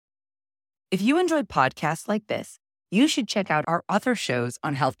If you enjoyed podcasts like this, you should check out our other shows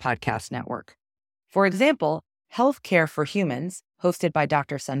on Health Podcast Network. For example, Healthcare for Humans, hosted by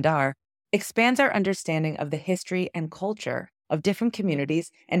Dr. Sundar, expands our understanding of the history and culture of different communities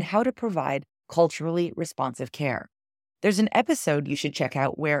and how to provide culturally responsive care. There's an episode you should check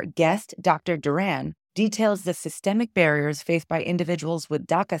out where guest Dr. Duran details the systemic barriers faced by individuals with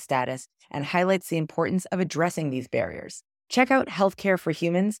DACA status and highlights the importance of addressing these barriers. Check out Healthcare for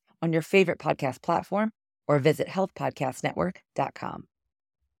Humans on your favorite podcast platform or visit healthpodcastnetwork.com.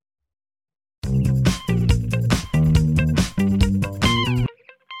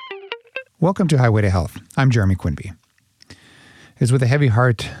 Welcome to Highway to Health. I'm Jeremy Quinby. It's with a heavy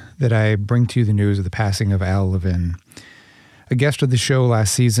heart that I bring to you the news of the passing of Al Levin, a guest of the show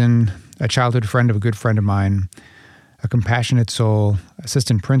last season, a childhood friend of a good friend of mine, a compassionate soul,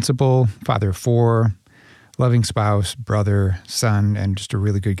 assistant principal, father of four, loving spouse, brother, son, and just a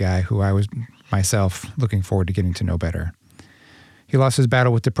really good guy who I was myself looking forward to getting to know better. He lost his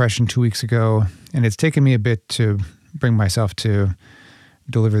battle with depression 2 weeks ago, and it's taken me a bit to bring myself to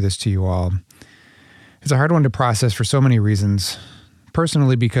deliver this to you all. It's a hard one to process for so many reasons.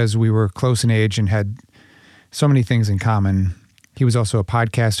 Personally, because we were close in age and had so many things in common. He was also a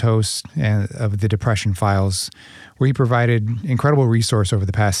podcast host of the Depression Files, where he provided incredible resource over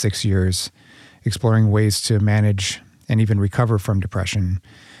the past 6 years, exploring ways to manage and even recover from depression,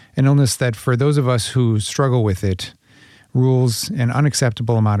 an illness that for those of us who struggle with it, rules an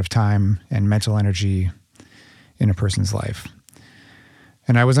unacceptable amount of time and mental energy in a person's life.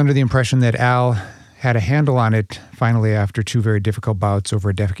 And I was under the impression that Al had a handle on it finally after 2 very difficult bouts over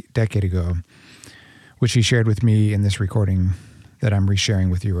a decade ago, which he shared with me in this recording that I'm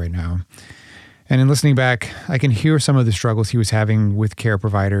resharing with you right now. And in listening back, I can hear some of the struggles he was having with care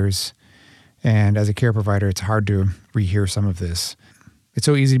providers. And as a care provider, it's hard to rehear some of this. It's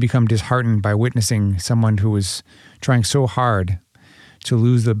so easy to become disheartened by witnessing someone who was trying so hard to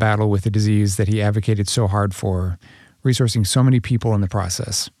lose the battle with the disease that he advocated so hard for, resourcing so many people in the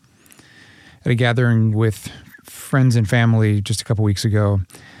process. At a gathering with friends and family just a couple weeks ago,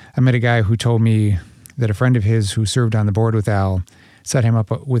 I met a guy who told me that a friend of his who served on the board with Al set him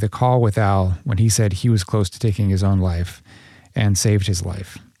up with a call with Al when he said he was close to taking his own life and saved his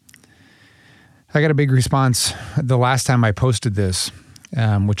life. I got a big response the last time I posted this,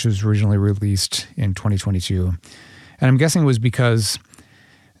 which was originally released in 2022. And I'm guessing it was because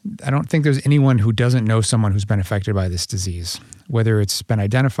I don't think there's anyone who doesn't know someone who's been affected by this disease, whether it's been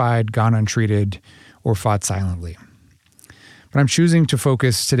identified, gone untreated, or fought silently. But I'm choosing to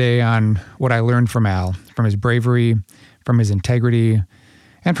focus today on what I learned from Al, from his bravery, from his integrity,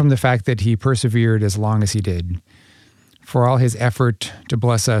 and from the fact that he persevered as long as he did, for all his effort to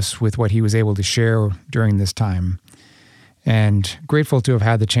bless us with what he was able to share during this time. And grateful to have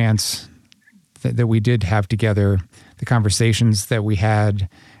had the chance that we did have together, the conversations that we had,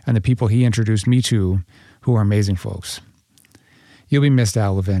 and the people he introduced me to, who are amazing folks. You'll be missed,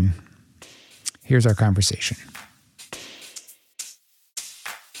 Al Levin. Here's our conversation.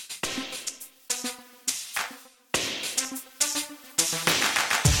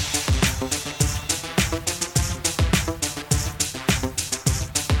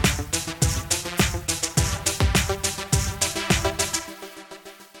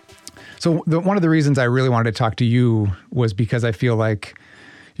 So one of the reasons I really wanted to talk to you was because I feel like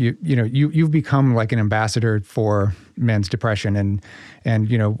you've become like an ambassador for men's depression, and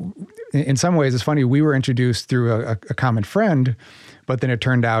in some ways it's funny, we were introduced through a common friend, but then it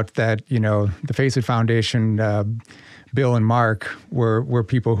turned out that the Face It Foundation, Bill and Mark were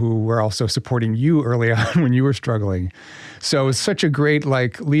people who were also supporting you early on when you were struggling. So it's such a great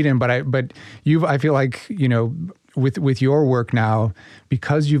lead-in, but I feel like with your work now,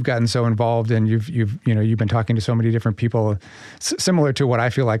 because you've gotten so involved and you've been talking to so many different people, similar to what I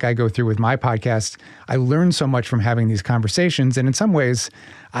feel like I go through with my podcast, I learned so much from having these conversations. And in some ways,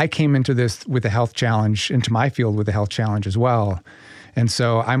 I came into this with a health challenge, into my field with a health challenge as well. And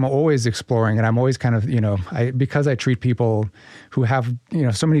so I'm always exploring, and I'm always kind of, because I treat people who have,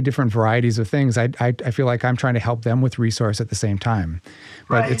 so many different varieties of things, I feel like I'm trying to help them with resource at the same time.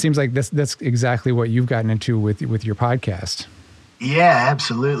 But It seems like that's exactly what you've gotten into with your podcast. Yeah,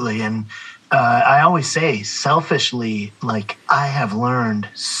 absolutely. And I always say selfishly, I have learned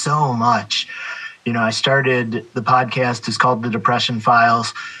so much. I started the podcast, it's called The Depression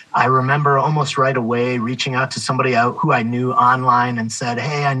Files. I remember almost right away reaching out to somebody who I knew online and said,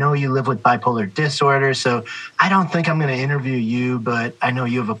 hey, I know you live with bipolar disorder, so I don't think I'm going to interview you, but I know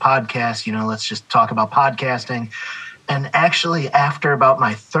you have a podcast, let's just talk about podcasting. And actually, after about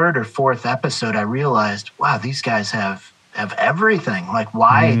my third or fourth episode, I realized, wow, these guys have have everything. Like,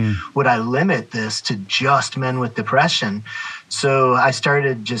 why would I limit this to just men with depression? So I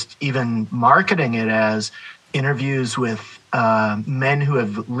started just even marketing it as interviews with men who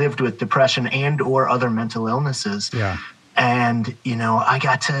have lived with depression and or other mental illnesses. Yeah. And, I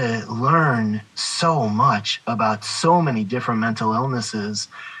got to learn so much about so many different mental illnesses.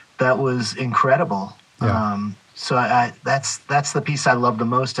 That was incredible. Yeah. So that's the piece I love the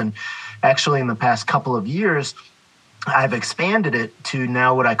most. And actually, in the past couple of years, I've expanded it to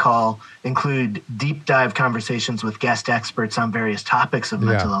now what I call include deep dive conversations with guest experts on various topics of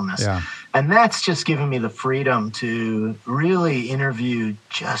mental illness. Yeah. And that's just given me the freedom to really interview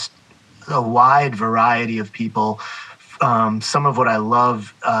just a wide variety of people. Some of what I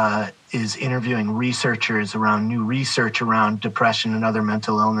love is interviewing researchers around new research around depression and other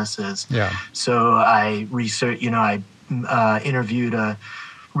mental illnesses. Yeah. So I interviewed a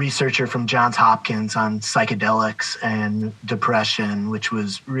researcher from Johns Hopkins on psychedelics and depression, which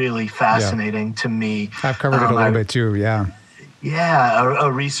was really fascinating to me. I've covered it a little bit too. Yeah. Yeah,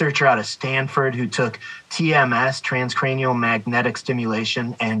 a researcher out of Stanford who took TMS, transcranial magnetic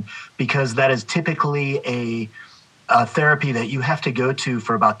stimulation, and because that is typically a therapy that you have to go to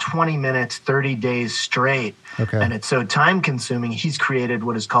for about 20 minutes, 30 days straight. Okay. And it's so time consuming, he's created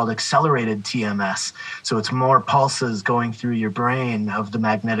what is called accelerated TMS. So it's more pulses going through your brain of the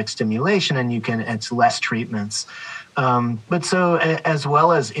magnetic stimulation, and it's less treatments. But so as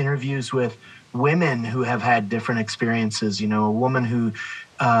well as interviews with women who have had different experiences, a woman who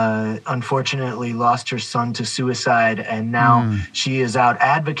unfortunately lost her son to suicide, and now she is out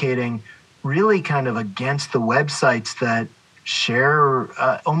advocating really kind of against the websites that share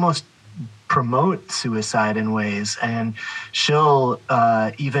almost promote suicide in ways. And she'll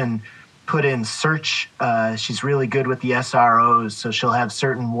even put in search. She's really good with the SROs. So she'll have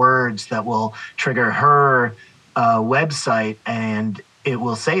certain words that will trigger her website, and it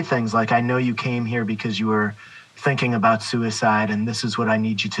will say things like, I know you came here because you were thinking about suicide, and this is what I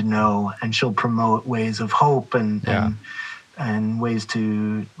need you to know. And she'll promote ways of hope and ways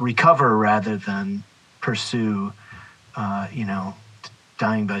to recover rather than pursue,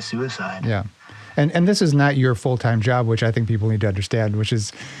 dying by suicide. Yeah. And this is not your full-time job, which I think people need to understand, which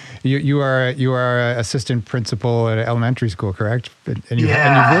is you are assistant principal at an elementary school, correct? And you've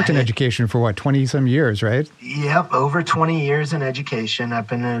worked in education for what, 20 some years, right? Yep. Over 20 years in education. I've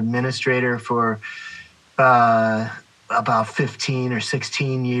been an administrator for about 15 or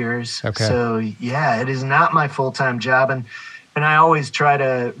 16 years. Okay. So it is not my full-time job. And I always try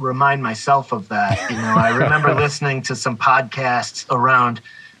to remind myself of that. I remember listening to some podcasts around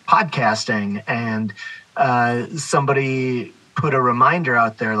podcasting, and somebody put a reminder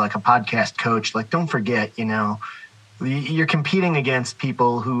out there, like a podcast coach, like, don't forget, you're competing against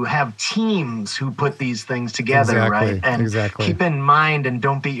people who have teams who put these things together, right? And keep in mind, and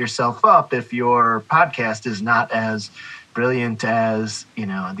don't beat yourself up if your podcast is not as brilliant as, the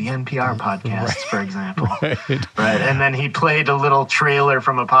NPR podcasts, for example. Right. And then he played a little trailer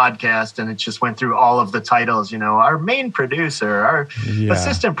from a podcast, and it just went through all of the titles, our main producer, our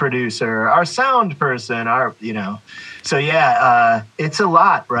assistant producer, our sound person, So it's a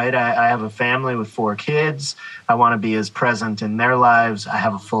lot, right? I have a family with 4 kids. I want to be as present in their lives. I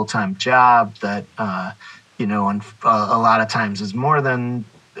have a full-time job that, a lot of times is more than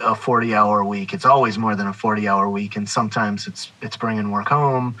a 40-hour week. It's always more than a 40-hour week, and sometimes it's bringing work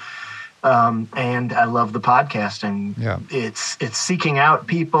home. And I love the podcasting. Yeah. It's seeking out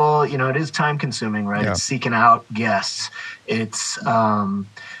people. It is time consuming, right? Yeah. It's seeking out guests. It's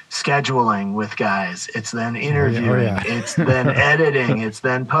scheduling with guys. It's then interviewing. It's then editing. It's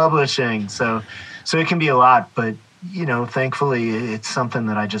then publishing. So it can be a lot, but thankfully it's something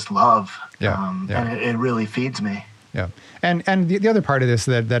that I just love. And it really feeds me. Yeah. And the other part of this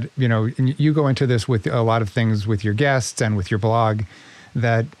that you go into this with a lot of things with your guests and with your blog,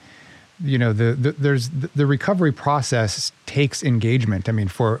 that there's the recovery process takes engagement. I mean,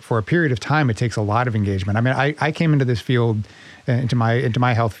 for a period of time, it takes a lot of engagement. I mean, I came into this field, into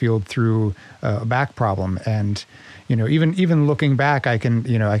my health field through a back problem, and even looking back, I can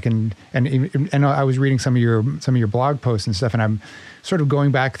and I was reading some of your blog posts and stuff, and I'm sort of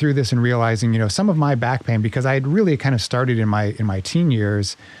going back through this and realizing, some of my back pain, because I had really kind of started in my teen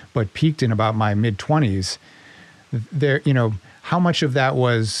years, but peaked in about my mid-20s. There, how much of that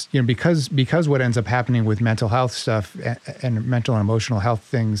was, because what ends up happening with mental health stuff and mental and emotional health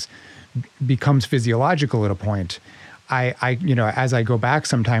things becomes physiological at a point. I as I go back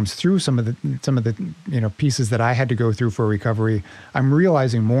sometimes through some of the pieces that I had to go through for recovery, I'm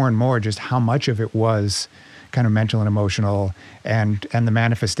realizing more and more just how much of it was kind of mental and emotional, and the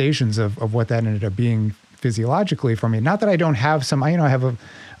manifestations of what that ended up being physiologically for me. Not that I don't have some, I have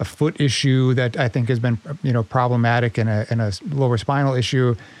a foot issue that I think has been, problematic and a lower spinal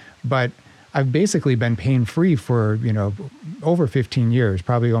issue, but I've basically been pain-free for, over 15 years,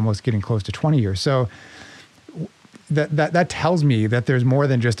 probably almost getting close to 20 years. So that tells me that there's more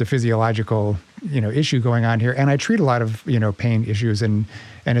than just a physiological, issue going on here. And I treat a lot of, pain issues and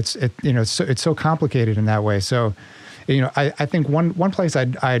it's so complicated in that way. So, I think one place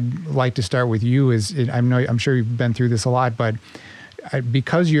I'd like to start with you is, I'm sure you've been through this a lot, but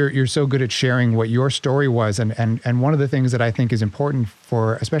because you're so good at sharing what your story was, and one of the things that I think is important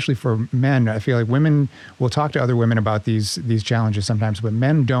especially for men, I feel like women will talk to other women about these challenges sometimes, but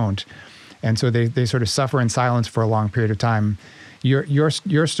men don't. And so they sort of suffer in silence for a long period of time.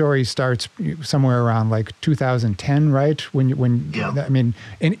 Your story starts somewhere around like 2010, right? Yeah.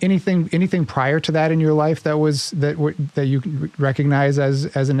 Anything prior to that in your life that you recognize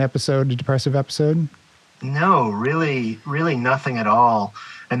as an episode, a depressive episode? No, really nothing at all.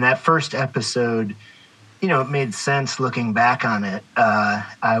 And that first episode, it made sense looking back on it.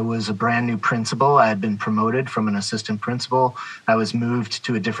 I was a brand new principal. I had been promoted from an assistant principal. I was moved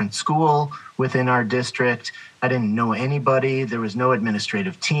to a different school within our district. I didn't know anybody. There was no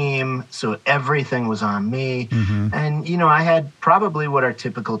administrative team. So everything was on me. Mm-hmm. And, I had probably what are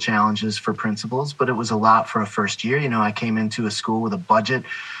typical challenges for principals, but it was a lot for a first year. I came into a school with a budget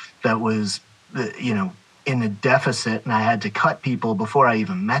that was, in a deficit, and I had to cut people before I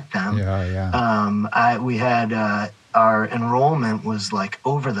even met them. We had our enrollment was like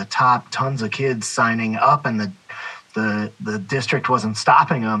over the top, tons of kids signing up, and the district wasn't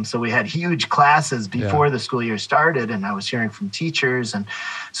stopping them. So we had huge classes before the school year started, and I was hearing from teachers, and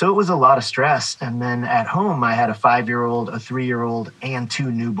so it was a lot of stress. And then at home, I had a 5-year-old, a 3-year-old, and 2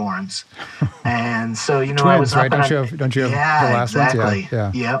 newborns. And so Twins, I was up, right? Don't you have the last exactly.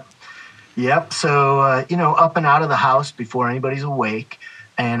 ones? Yeah. Yep. So, up and out of the house before anybody's awake.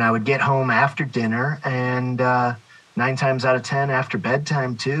 And I would get home after dinner and 9 times out of 10 after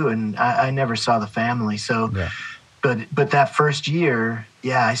bedtime too. And I never saw the family. So, but that first year,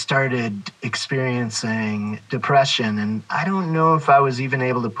 I started experiencing depression. And I don't know if I was even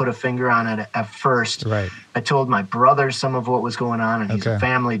able to put a finger on it at first. Right. I told my brother some of what was going on, and he's a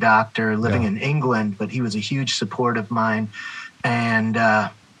family doctor living in England, but he was a huge support of mine.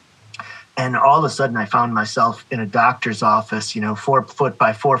 And all of a sudden, I found myself in a doctor's office, 4 foot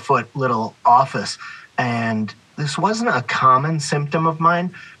by 4 foot little office. And this wasn't a common symptom of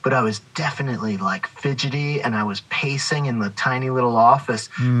mine, but I was definitely like fidgety, and I was pacing in the tiny little office,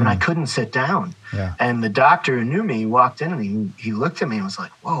 and I couldn't sit down. Yeah. And the doctor who knew me walked in, and he looked at me and was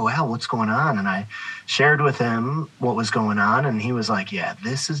like, "Whoa, Al, what's going on?" And I shared with him what was going on, and he was like, "Yeah,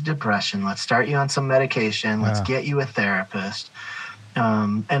 this is depression. Let's start you on some medication. Let's get you a therapist."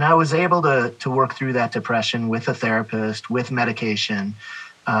 And I was able to work through that depression with a therapist, with medication.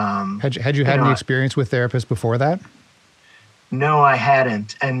 Had you had any experience with therapists before that? No, I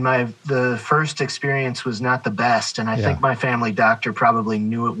hadn't. And the first experience was not the best. And I think my family doctor probably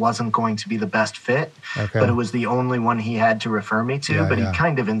knew it wasn't going to be the best fit, but it was the only one he had to refer me to. He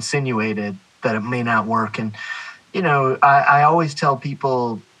kind of insinuated that it may not work. And, I always tell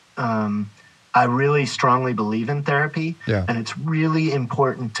people, I really strongly believe in therapy, and it's really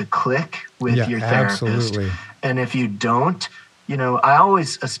important to click with your therapist. Absolutely. And if you don't, I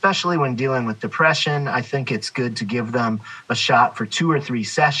always, especially when dealing with depression, I think it's good to give them a shot for 2 or 3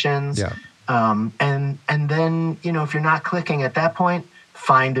 sessions. Yeah. And then, if you're not clicking at that point,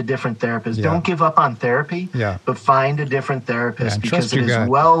 find a different therapist. Yeah. Don't give up on therapy, but find a different therapist because it is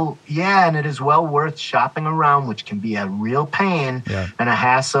it is well worth shopping around, which can be a real pain and a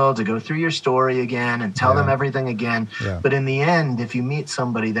hassle to go through your story again and tell them everything again. Yeah. But in the end, if you meet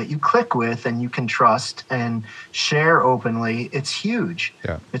somebody that you click with and you can trust and share openly, it's huge.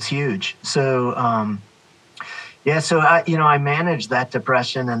 Yeah. It's huge. So, I managed that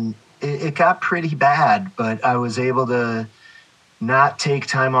depression, and it got pretty bad, but I was able to not take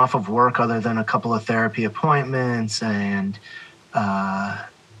time off of work other than a couple of therapy appointments and,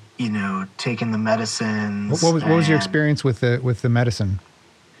 taking the medicines. What was your experience with the medicine?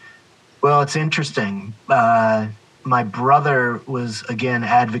 Well, it's interesting. My brother was, again,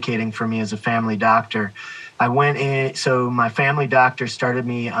 advocating for me as a family doctor. I went in, so my family doctor started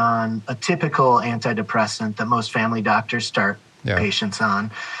me on a typical antidepressant that most family doctors start patients on.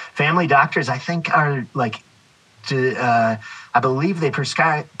 Family doctors, I think, are like, I believe they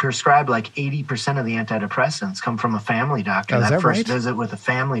prescribe like 80% of the antidepressants come from a family doctor. That first visit with a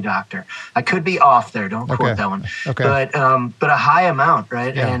family doctor. I could be off there. Don't quote that one. Okay. But a high amount,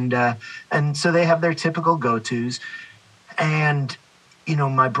 right? Yeah. And so they have their typical go-tos. And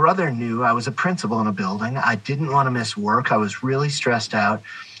my brother knew I was a principal in a building. I didn't want to miss work. I was really stressed out.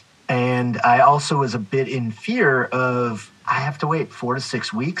 And I also was a bit in fear of, I have to wait 4 to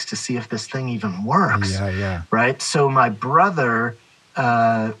 6 weeks to see if this thing even works. Yeah. Right. So my brother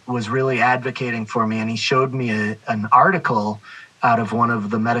was really advocating for me, and he showed me an article out of one of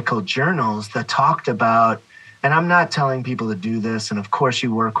the medical journals that talked about, and I'm not telling people to do this, and of course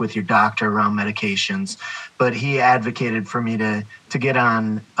you work with your doctor around medications, but he advocated for me to get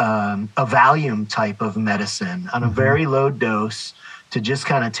on a Valium type of medicine on a very low dose to just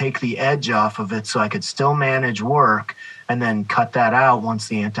kind of take the edge off of it so I could still manage work and then cut that out once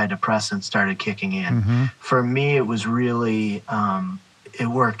the antidepressants started kicking in. For me, it was really, it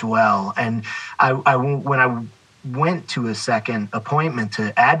worked well. And when I went to a second appointment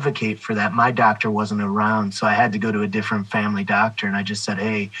to advocate for that, my doctor wasn't around, so I had to go to a different family doctor. And I just said,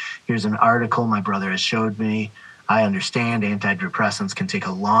 hey, here's an article my brother has showed me. I understand antidepressants can take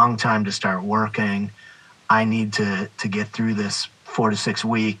a long time to start working. I need to get through this 4 to 6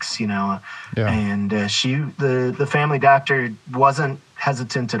 weeks, And the family doctor wasn't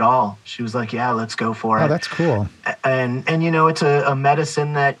hesitant at all. She was like, yeah, let's go for it. Oh, that's cool. And it's a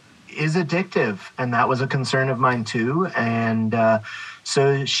medicine that is addictive, and that was a concern of mine too. And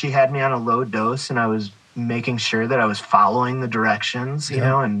so she had me on a low dose, and I was making sure that I was following the directions,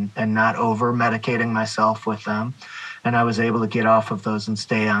 and not over medicating myself with them. And I was able to get off of those and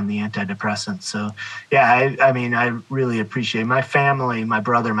stay on the antidepressants. So, yeah, I really appreciate my family, my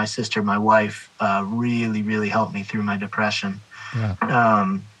brother, my sister, my wife, really, really helped me through my depression.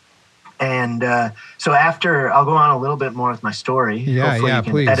 Yeah. So after, I'll go on a little bit more with my story. Hopefully you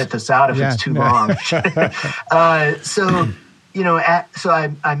can please edit this out if it's too long. So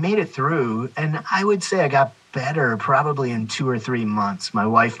I made it through, and I would say I got better probably in 2 or 3 months. My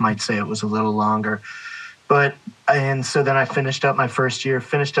wife might say it was a little longer. And so then I finished up my first year,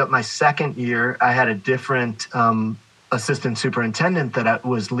 finished up my second year. I had a different assistant superintendent that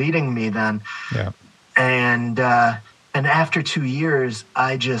was leading me then. Yeah. And after 2 years,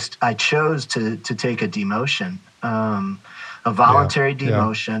 I chose to take a demotion, a voluntary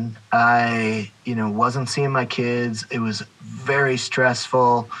demotion. I, wasn't seeing my kids. It was very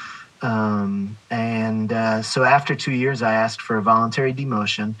stressful. So after 2 years, I asked for a voluntary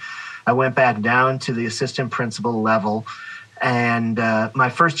demotion. I went back down to the assistant principal level, and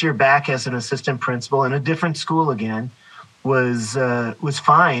my first year back as an assistant principal in a different school again was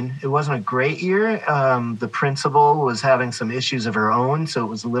fine. It wasn't a great year. The principal was having some issues of her own, so it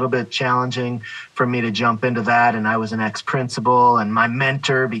was a little bit challenging for me to jump into that. And I was an ex-principal, and my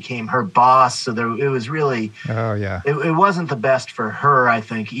mentor became her boss, so it was really it wasn't the best for her, I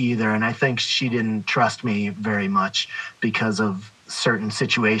think, either. And I think she didn't trust me very much because of certain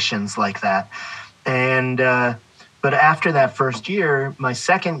situations like that. And but after that first year, my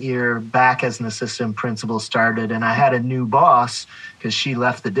second year back as an assistant principal started, and I had a new boss because she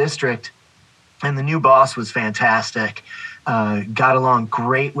left the district, and the new boss was fantastic. Got along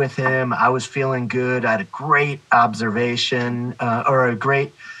great with him. I was feeling good. I had a great observation or a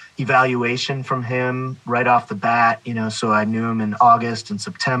great evaluation from him right off the bat, so I knew him in August and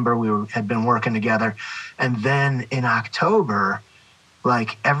September. We had been working together. And then in October,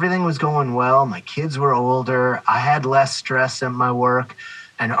 everything was going well. My kids were older. I had less stress at my work.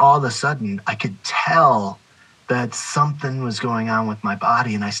 And all of a sudden, I could tell that something was going on with my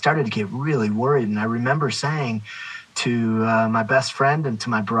body. And I started to get really worried. And I remember saying to my best friend and to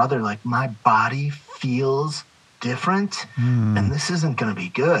my brother, my body feels different, and this isn't going to be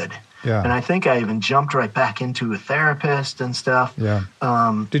good. Yeah. And I think I even jumped right back into a therapist and stuff. Yeah.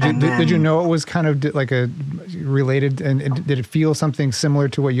 Did you know it was kind of like a related, and did it feel something similar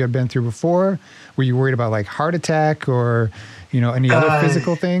to what you had been through before? Were you worried about heart attack or, any other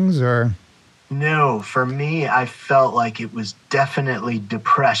physical things or? No, for me, I felt like it was definitely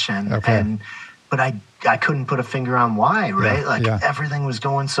depression. Okay. But I couldn't put a finger on why, right? Everything was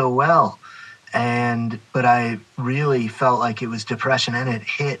going so well. But I really felt like it was depression, and it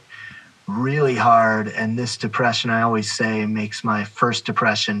hit really hard. And this depression, I always say, makes my first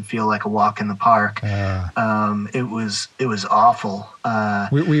depression feel like a walk in the park. It was awful.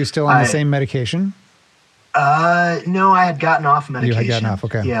 Were you still on the same medication? No, I had gotten off medication. You had gotten off,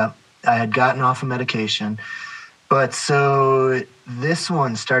 okay. Yeah, I had gotten off of medication. But so this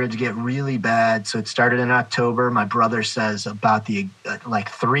one started to get really bad. So it started in October. My brother says about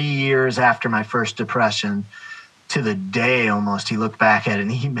 3 years after my first depression, to the day almost, he looked back at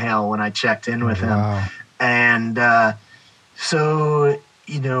an email when I checked in with him. And so,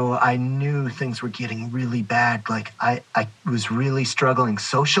 I knew things were getting really bad. I was really struggling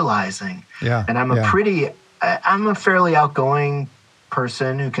socializing. Yeah. And I'm a fairly outgoing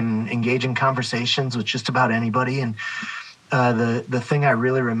person who can engage in conversations with just about anybody. And the thing I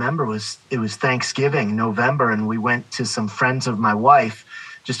really remember was it was Thanksgiving, November, and we went to some friends of my wife,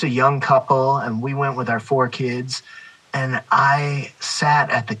 just a young couple, and we went with our 4 kids. And I sat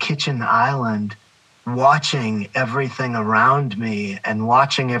at the kitchen island watching everything around me and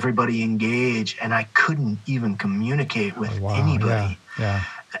watching everybody engage, and I couldn't even communicate with anybody. Yeah.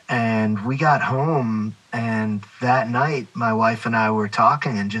 And we got home, and that night my wife and I were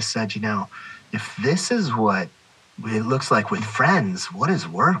talking and just said, if this is what it looks like with friends, what is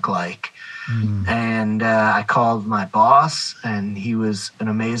work like? And I called my boss, and he was an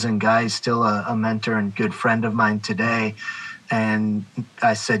amazing guy. He's still a mentor and good friend of mine today. And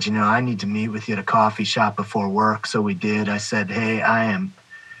I said, I need to meet with you at a coffee shop before work. So we did. I said, hey, I am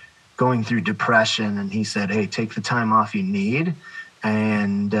going through depression. And he said, hey, take the time off you need.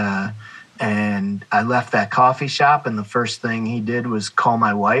 And I left that coffee shop, and the first thing he did was call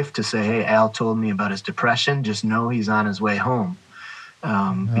my wife to say, hey, Al told me about his depression. Just know he's on his way home,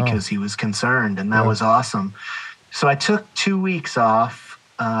 because he was concerned, and that was awesome. So I took 2 weeks off.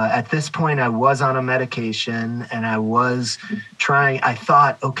 At this point, I was on a medication, and I was I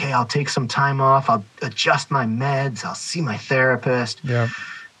thought, okay, I'll take some time off. I'll adjust my meds. I'll see my therapist. Yeah.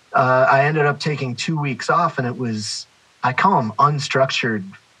 I ended up taking 2 weeks off, and I call them unstructured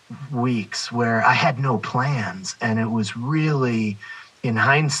weeks, where I had no plans. And it was really, in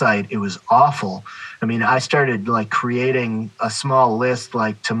hindsight, it was awful. I mean, I started creating a small list,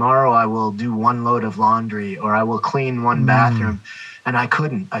 like tomorrow I will do 1 load of laundry, or I will clean 1 bathroom. And I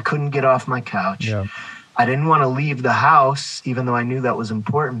couldn't get off my couch. Yeah. I didn't want to leave the house, even though I knew that was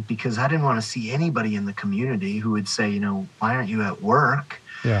important, because I didn't want to see anybody in the community who would say, why aren't you at work?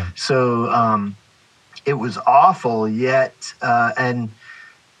 Yeah. So it was awful, yet, and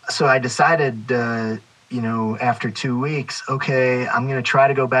so I decided, after 2 weeks, okay, I'm going to try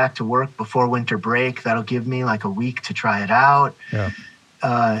to go back to work before winter break. That'll give me a week to try it out. Yeah.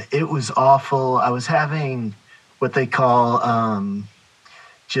 It was awful. I was having what they call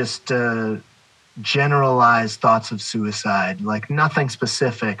just generalized thoughts of suicide, nothing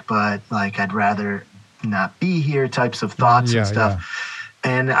specific, but I'd rather not be here types of thoughts and stuff. Yeah.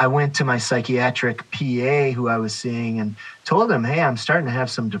 And I went to my psychiatric PA who I was seeing and told him, hey, I'm starting to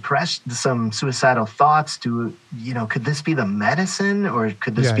have some suicidal thoughts. Could this be the medicine, or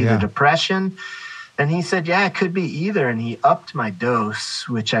could this be the depression? And he said, yeah, it could be either. And he upped my dose,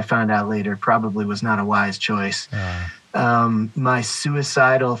 which I found out later probably was not a wise choice. My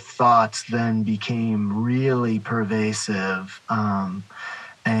suicidal thoughts then became really pervasive,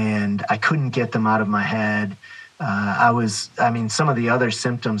 and I couldn't get them out of my head. Some of the other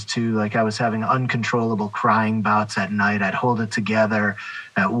symptoms too, I was having uncontrollable crying bouts at night. I'd hold it together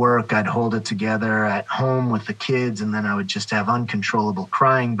at work. I'd hold it together at home with the kids. And then I would just have uncontrollable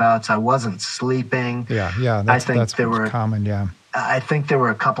crying bouts. I wasn't sleeping. Yeah. That's common. Yeah. I think there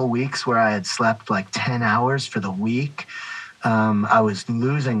were a couple weeks where I had slept 10 hours for the week. I was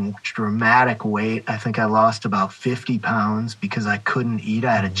losing dramatic weight. I think I lost about 50 pounds because I couldn't eat.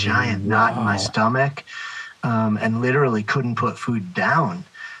 I had a giant knot in my stomach. And literally couldn't put food down.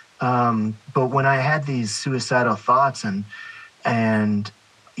 But when I had these suicidal thoughts and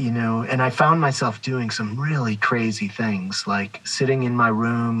I found myself doing some really crazy things, like sitting in my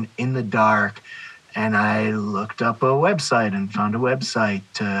room in the dark, and I looked up a website and found a website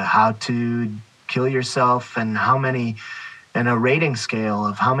how to kill yourself and a rating scale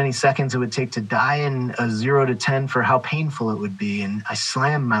of how many seconds it would take to die, and a 0 to 10 for how painful it would be. And I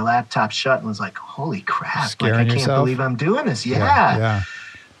slammed my laptop shut and was like, holy crap, I can't believe I'm doing this. Yeah.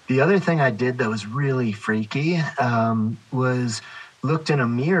 The other thing I did that was really freaky was looked in a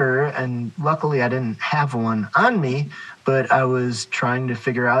mirror, and luckily I didn't have one on me, but I was trying to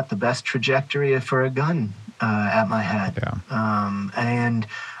figure out the best trajectory for a gun at my head. Yeah. And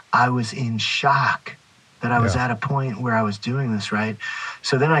I was in shock that I was at a point where I was doing this, right?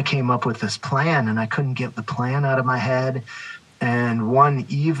 So then I came up with this plan, and I couldn't get the plan out of my head. And one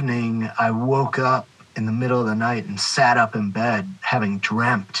evening, I woke up in the middle of the night and sat up in bed having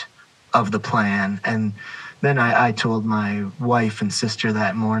dreamt of the plan. And then I told my wife and sister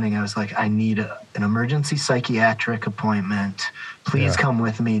that morning, I was like, I need an emergency psychiatric appointment. Please come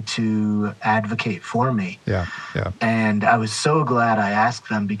with me to advocate for me. Yeah. And I was so glad I asked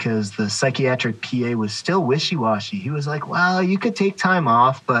them, because the psychiatric PA was still wishy-washy. He was like, well, you could take time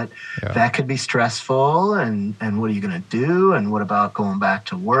off, but that could be stressful. And what are you going to do? And what about going back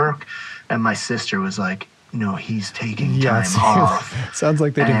to work? And my sister was like, no, he's taking time off. Sounds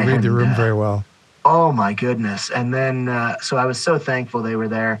like they didn't read the room very well. Oh, my goodness. And then, so I was so thankful they were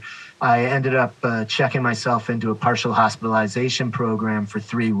there. I ended up checking myself into a partial hospitalization program for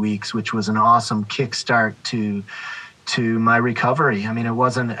 3 weeks, which was an awesome kickstart to my recovery. I mean, it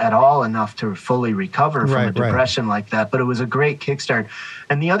wasn't at all enough to fully recover from a depression like that, but it was a great kickstart.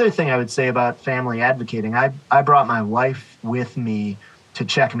 And the other thing I would say about family advocating, I brought my wife with me to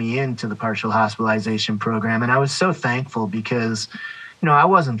check me into the partial hospitalization program. And I was so thankful because, I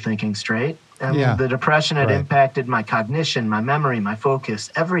wasn't thinking straight. I mean, the depression had impacted my cognition, my memory, my focus,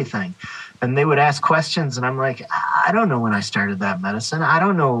 everything. And they would ask questions, and I'm like, I don't know when I started that medicine. I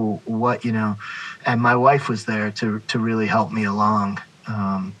don't know what, and my wife was there to really help me along.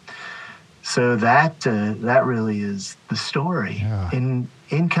 So that really is the story in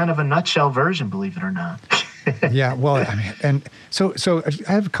kind of a nutshell version, believe it or not. Yeah, well, I mean, and so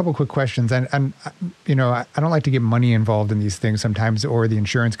I have a couple quick questions, and I don't like to get money involved in these things sometimes, or the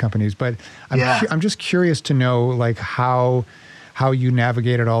insurance companies, but I'm just curious to know, like, how you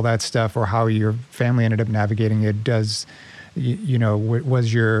navigated all that stuff, or how your family ended up navigating it.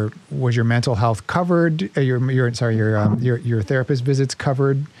 Was your mental health covered? Your therapist visits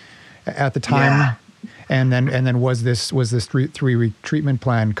covered at the time? Yeah. And then was this 3-week treatment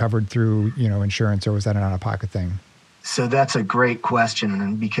plan covered through insurance, or was that an out-of-pocket thing? So that's a great question,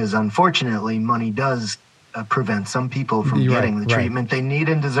 and because unfortunately money does prevent some people from getting the treatment they need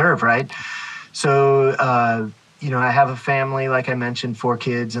and deserve, right? So I have a family, like I mentioned, 4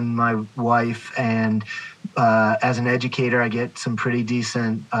 kids and my wife, and as an educator, I get some pretty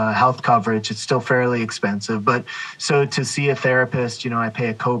decent health coverage. It's still fairly expensive, but so to see a therapist, I pay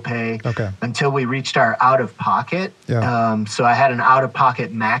a copay until we reached our out-of-pocket. Yeah. So I had an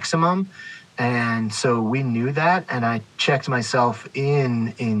out-of-pocket maximum, and so we knew that, and I checked myself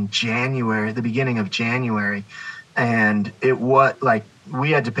in January, the beginning of January, and it was like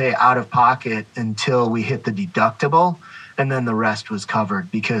we had to pay out-of-pocket until we hit the deductible. And then the rest was covered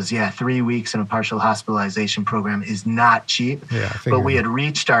because, 3 weeks in a partial hospitalization program is not cheap. Yeah, but we had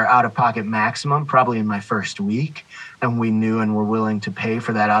reached our out-of-pocket maximum probably in my first week, and we knew and were willing to pay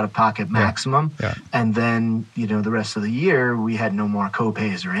for that out-of-pocket maximum. Yeah. And then, the rest of the year, we had no more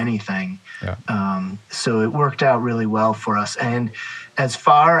copays or anything. Yeah. So it worked out really well for us. And as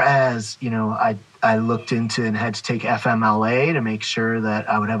far as, I looked into and had to take FMLA to make sure that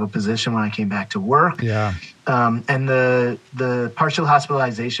I would have a position when I came back to work. Yeah. And the partial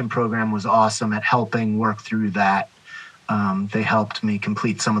hospitalization program was awesome at helping work through that. They helped me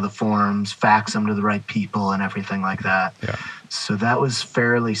complete some of the forms, fax them to the right people, and everything like that. Yeah. So that was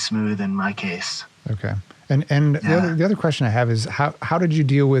fairly smooth in my case. Okay. And the other question I have is how did you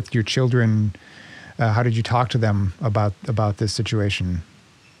deal with your children? How did you talk to them about this situation?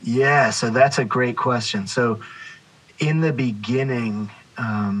 Yeah, so that's a great question. So in the beginning,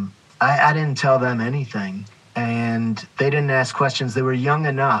 I didn't tell them anything, and they didn't ask questions. They were young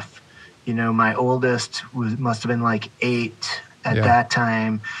enough. My oldest must have been like 8 at that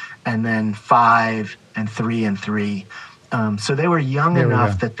time, and then 5 and 3 and 3. So they were young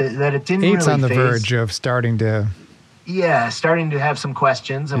enough that it didn't really 8's on the verge of starting to have some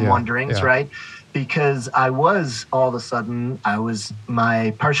questions and wonderings, right? Because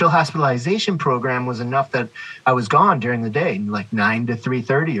my partial hospitalization program was enough that I was gone during the day, like 9 to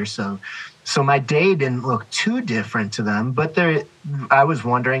 3:30 or so. So my day didn't look too different to them, but I was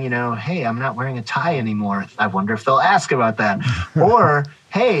wondering, hey, I'm not wearing a tie anymore. I wonder if they'll ask about that. Or,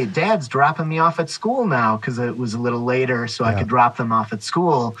 hey, Dad's dropping me off at school now, because it was a little later, so I could drop them off at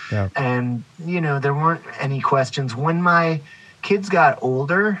school. Yeah. And, there weren't any questions. When my kids got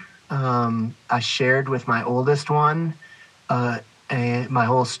older, I shared with my oldest one my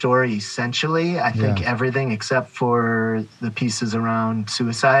whole story, essentially. I think everything except for the pieces around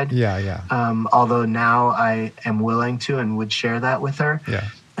suicide. Although now I am willing to and would share that with her. Yeah.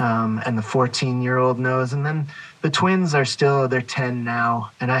 And the 14-year-old knows. And then the twins they're 10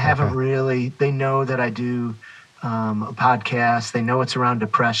 now. And I haven't really, they know that I do a podcast. They know it's around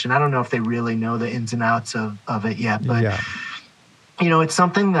depression. I don't know if they really know the ins and outs of it yet, but it's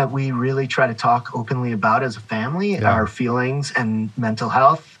something that we really try to talk openly about as a family, our feelings and mental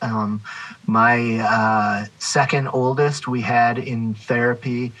health. My second oldest we had in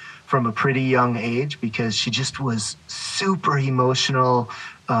therapy from a pretty young age because she just was super emotional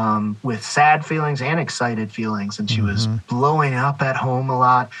with sad feelings and excited feelings. And she was blowing up at home a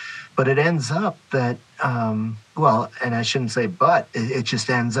lot. But it ends up that, and I shouldn't say but, it just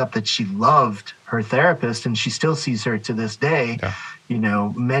ends up that she loved her therapist, and she still sees her to this day,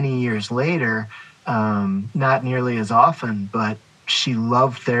 many years later, not nearly as often, but she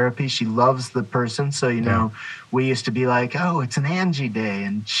loved therapy. She loves the person. So, we used to be like, oh, it's an Angie day.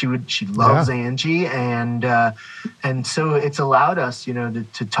 And she loves Angie. And so it's allowed us,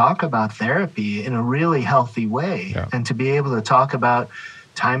 to talk about therapy in a really healthy way and to be able to talk about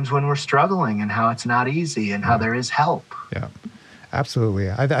times when we're struggling and how it's not easy and how there is help. Yeah, absolutely.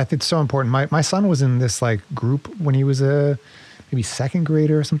 I think it's so important. My son was in this like group when he was maybe second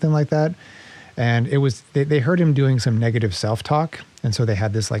grader or something like that. And it was, they heard him doing some negative self-talk. And so they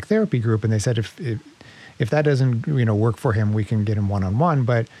had this like therapy group, and they said, if that doesn't, work for him, we can get him one-on-one.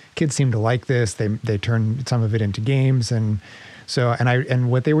 But kids seem to like this. They turn some of it into games. And so,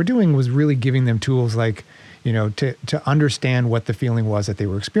 and what they were doing was really giving them tools like, to understand what the feeling was that they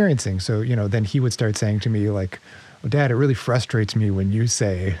were experiencing. So, then he would start saying to me like, well, Dad, it really frustrates me when you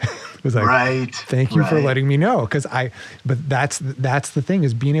say, it was like, right, thank you for letting me know. But that's the thing,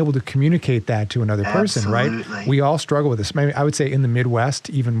 is being able to communicate that to another person, right? We all struggle with this. I would say in the Midwest,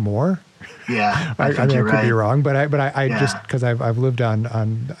 even more. Yeah, I could be wrong, but I just, because I've lived on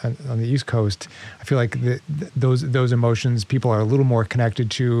the East Coast, I feel like those emotions people are a little more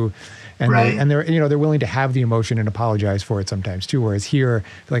connected to, and they're willing to have the emotion and apologize for it sometimes too. Whereas here,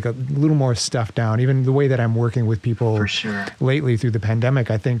 like a little more stuffed down. Even the way that I'm working with people for sure lately through the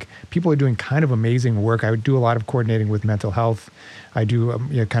pandemic, I think people are doing kind of amazing work. I do a lot of coordinating with mental health. I do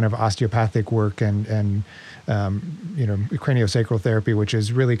kind of osteopathic work and craniosacral therapy, which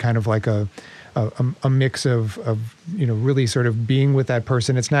is really kind of like a mix of really sort of being with that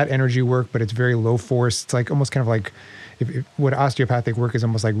person. It's not energy work, but it's very low force. It's like almost kind of like what osteopathic work is,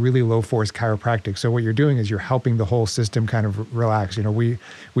 almost like really low force chiropractic. So what you're doing is you're helping the whole system kind of relax. We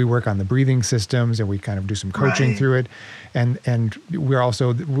work on the breathing systems, and we kind of do some coaching through it. And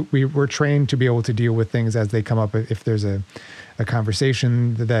we're trained to be able to deal with things as they come up. If there's a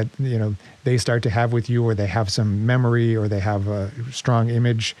conversation that they start to have with you, or they have some memory, or they have a strong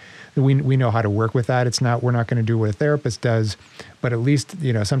image, we know how to work with that. We're not going to do what a therapist does, but at least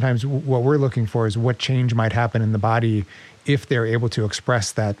sometimes what we're looking for is what change might happen in the body if they're able to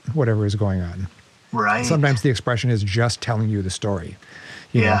express that whatever is going on. Right. Sometimes the expression is just telling you the story.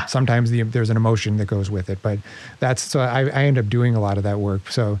 Sometimes there's an emotion that goes with it, but I end up doing a lot of that work.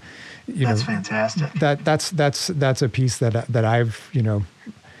 So that's fantastic. That's a piece that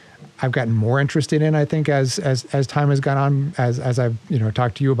I've gotten more interested in, I think, as time has gone on, as I've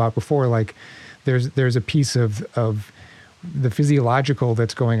talked to you about before. Like there's a piece of the physiological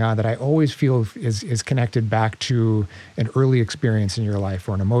that's going on that I always feel is connected back to an early experience in your life,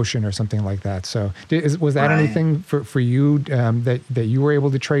 or an emotion or something like that. So was that anything for you that you were able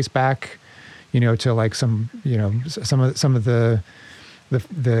to trace back, to like some of the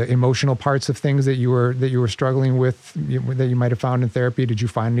emotional parts of things that you were struggling with, that you might have found in therapy? Did you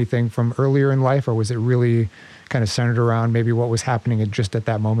find anything from earlier in life, or was it really kind of centered around maybe what was happening just at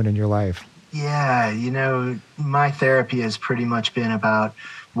that moment in your life? Yeah, my therapy has pretty much been about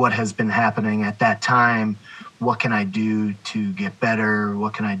what has been happening at that time. What can I do to get better?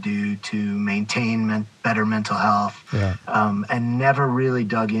 What can I do to maintain better mental health? Yeah. And never really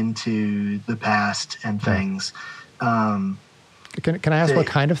dug into the past and things. Can I ask what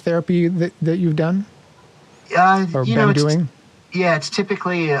kind of therapy that you've done or been doing? It's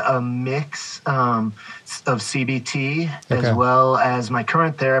typically a mix of CBT, as well as my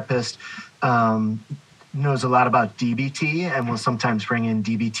current therapist knows a lot about DBT and will sometimes bring in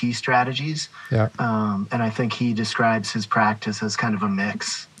DBT strategies. Yeah. And I think he describes his practice as kind of a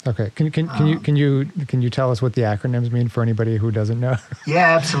mix. Okay. Can you tell us what the acronyms mean for anybody who doesn't know?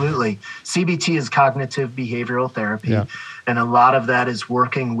 Yeah, absolutely. CBT is cognitive behavioral therapy. Yeah. And a lot of that is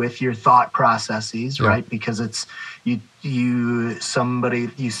working with your thought processes, right? Because it's you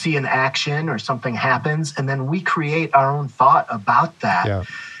see an action or something happens, and then we create our own thought about that. Yeah.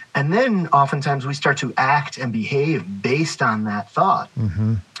 And then oftentimes we start to act and behave based on that thought.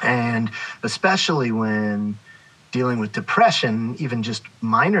 Mm-hmm. And especially when dealing with depression, even just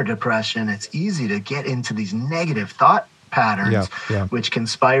minor depression, it's easy to get into these negative thought patterns, which can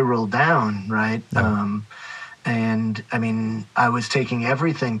spiral down, right? Yeah. And I mean, I was taking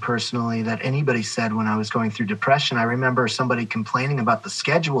everything personally that anybody said when I was going through depression. I remember somebody complaining about the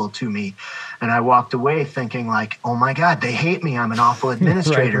schedule to me, and I walked away thinking like, oh my God, they hate me. I'm an awful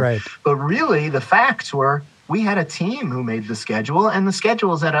administrator. Right. But really the facts were, we had a team who made the schedule, and the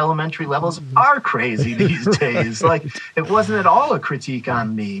schedules at elementary levels are crazy these days. Like, it wasn't at all a critique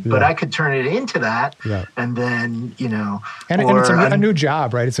on me, but I could turn it into that. Yeah. And then, and it's a new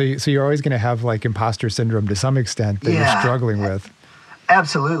job, right? So you're always going to have like imposter syndrome to some extent that you're struggling with.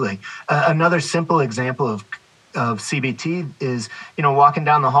 Absolutely. Another simple example of of CBT is, walking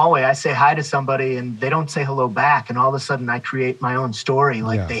down the hallway, I say hi to somebody and they don't say hello back. And all of a sudden I create my own story.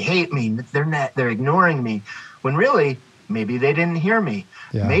 Like they hate me. They're ignoring me, when really maybe they didn't hear me.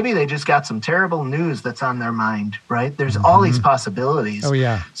 Yeah. Maybe they just got some terrible news that's on their mind, right? There's all these possibilities. Oh,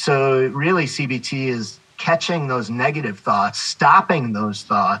 yeah. So really CBT is catching those negative thoughts, stopping those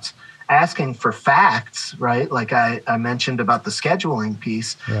thoughts, asking for facts, right? Like I mentioned about the scheduling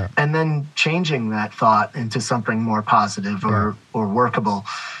piece, and then changing that thought into something more positive or workable.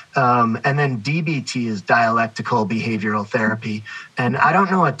 And then DBT is dialectical behavioral therapy. And I don't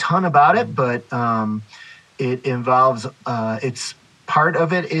know a ton about it, but it involves, it's part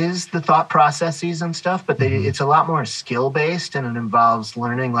of it is the thought processes and stuff, but it's a lot more skill-based, and it involves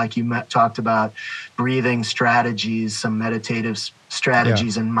learning, like you talked about, breathing strategies, some meditative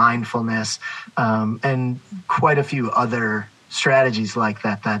strategies and mindfulness, and quite a few other strategies like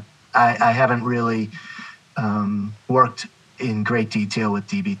that I haven't really worked in great detail with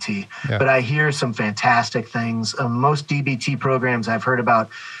DBT. But I hear some fantastic things. Most DBT programs I've heard about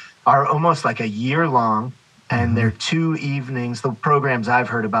are almost like a year long, and they're 2 evenings. The programs I've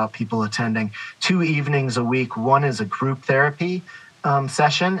heard about people attending, 2 evenings a week. One is a group therapy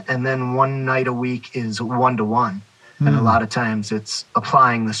session, and then one night a week is one-to-one. And a lot of times it's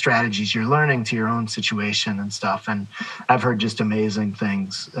applying the strategies you're learning to your own situation and stuff. And I've heard just amazing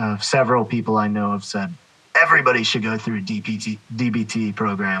things. Several people I know have said, everybody should go through a DBT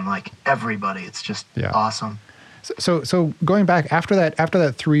program, like everybody. It's just awesome. So going back after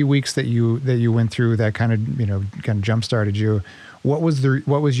that 3 weeks that you went through, that kind of jump started you, what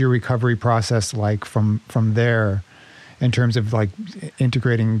was your recovery process like from there, in terms of like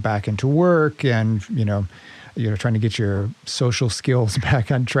integrating back into work and trying to get your social skills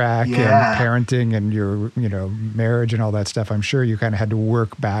back on track and parenting and your marriage and all that stuff? I'm sure you kind of had to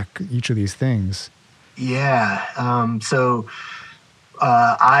work back each of these things. So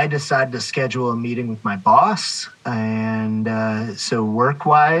I decided to schedule a meeting with my boss. And so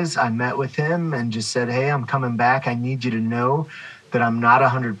work-wise, I met with him and just said, hey, I'm coming back. I need you to know that I'm not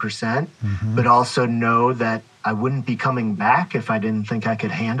 100%, but also know that I wouldn't be coming back if I didn't think I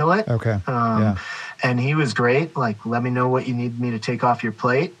could handle it. Okay. And he was great. Like, let me know what you need me to take off your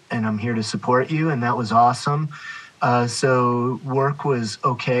plate, and I'm here to support you. And that was awesome. So work was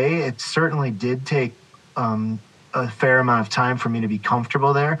okay. It certainly did take a fair amount of time for me to be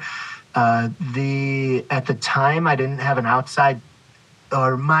comfortable there. At the time, I didn't have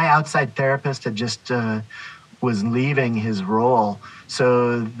my outside therapist had just was leaving his role.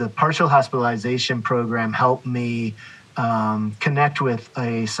 So the partial hospitalization program helped me connect with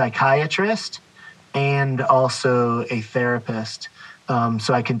a psychiatrist and also a therapist.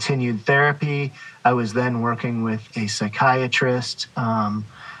 So I continued therapy. I was then working with a psychiatrist.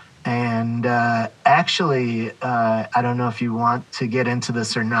 And actually, I don't know if you want to get into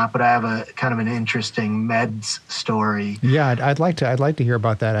this or not, but I have a kind of an interesting meds story. Yeah, I'd like to hear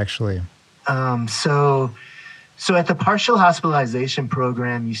about that, actually. So at the partial hospitalization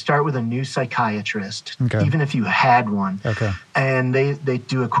program, you start with a new psychiatrist, even if you had one. Okay. And they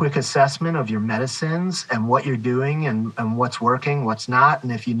do a quick assessment of your medicines and what you're doing and what's working, what's not,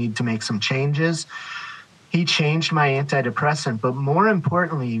 and if you need to make some changes. He changed my antidepressant, but more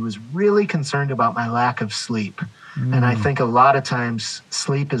importantly, he was really concerned about my lack of sleep. And I think a lot of times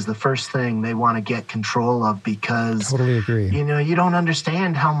sleep is the first thing they want to get control of, because totally agree. You don't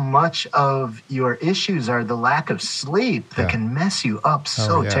understand how much of your issues are the lack of sleep that can mess you up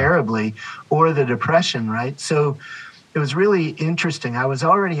so terribly, or the depression, right? So it was really interesting. I was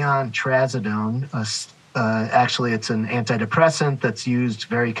already on trazodone. Actually, it's an antidepressant that's used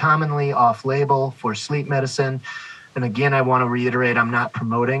very commonly off-label for sleep medicine. And again, I want to reiterate, I'm not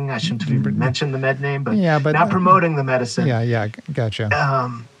promoting. I shouldn't have even mentioned the med name, but not promoting the medicine. Yeah, gotcha.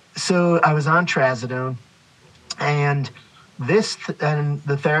 So I was on trazodone, and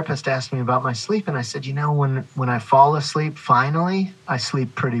the therapist asked me about my sleep, and I said, when I fall asleep, finally, I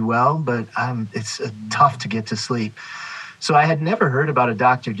sleep pretty well, but it's tough to get to sleep. So I had never heard about a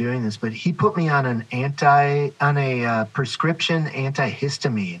doctor doing this, but he put me on a prescription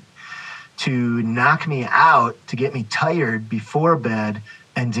antihistamine to knock me out, to get me tired before bed,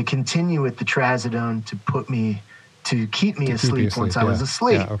 and to continue with the trazodone to keep me asleep once I was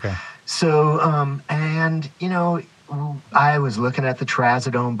asleep. Yeah, okay. So, I was looking at the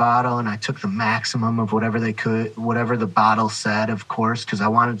trazodone bottle, and I took the maximum of whatever the bottle said, of course, because I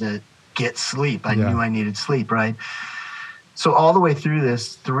wanted to get sleep. I knew I needed sleep, right? So all the way through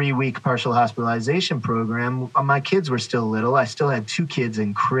this 3-week partial hospitalization program, my kids were still little. I still had 2 kids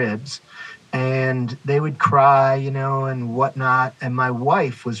in cribs. and they would cry, and whatnot. And my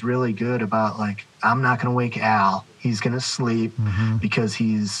wife was really good about like, I'm not going to wake Al. He's going to sleep because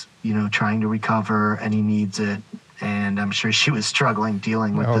he's, trying to recover and he needs it. And I'm sure she was struggling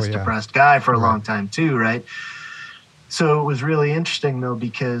dealing with this depressed guy for a long time too, right? So it was really interesting though,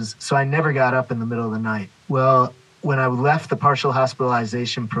 because I never got up in the middle of the night. Well, when I left the partial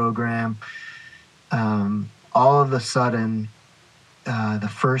hospitalization program, all of a sudden,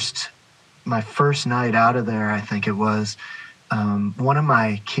 my first night out of there, I think it was, one of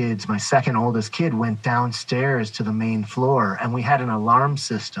my kids, my second oldest kid, went downstairs to the main floor, and we had an alarm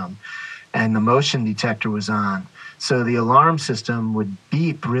system, and the motion detector was on. So the alarm system would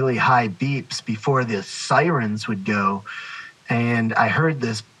beep really high beeps before the sirens would go. And I heard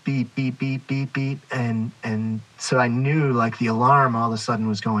this beep, beep, beep, beep, beep. And so I knew like the alarm all of a sudden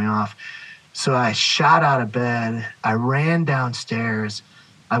was going off. So I shot out of bed. I ran downstairs.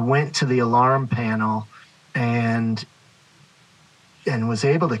 I went to the alarm panel and was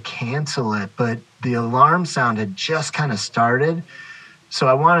able to cancel it. But the alarm sound had just kind of started. So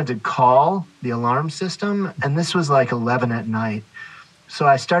I wanted to call the alarm system, and this was like 11 at night. So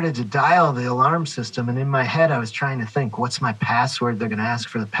I started to dial the alarm system, and in my head I was trying to think, what's my password? They're going to ask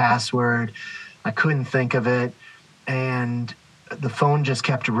for the password. I couldn't think of it, and the phone just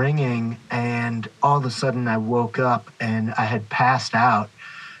kept ringing, and all of a sudden I woke up, and I had passed out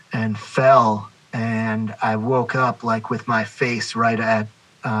and fell, and I woke up like with my face right at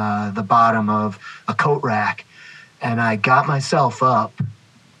the bottom of a coat rack. And I got myself up,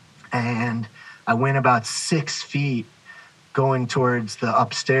 and I went about 6 feet going towards the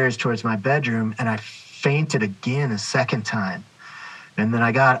upstairs, towards my bedroom, and I fainted again a second time. And then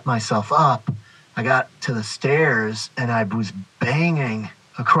I got myself up. I got to the stairs, and I was banging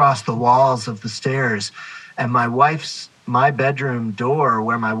across the walls of the stairs. And my bedroom door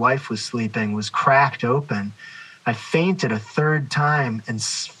where my wife was sleeping was cracked open. I fainted a third time and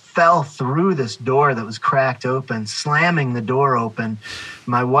fell through this door that was cracked open, slamming the door open.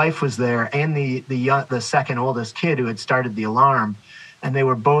 My wife was there, and the second oldest kid who had started the alarm, and they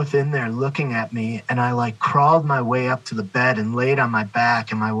were both in there looking at me. And I like crawled my way up to the bed and laid on my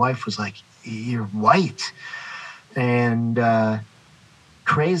back, and my wife was like, "You're white." And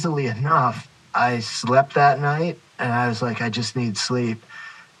crazily enough, I slept that night, and I was like, I just need sleep.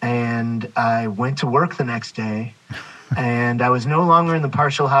 And I went to work the next day. And I was no longer in the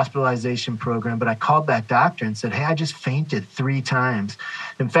partial hospitalization program, but I called that doctor and said, hey, I just fainted 3 times.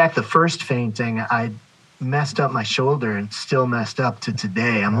 In fact, the first fainting, I messed up my shoulder and still messed up to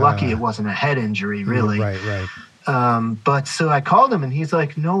today. I'm lucky it wasn't a head injury, really. Right. But so I called him, and he's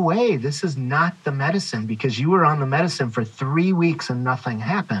like, no way, this is not the medicine, because you were on the medicine for 3 weeks and nothing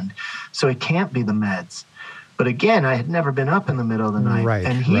happened. So it can't be the meds. But again, I had never been up in the middle of the night. Right,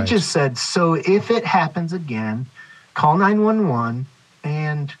 and he just said, so if it happens again, call 911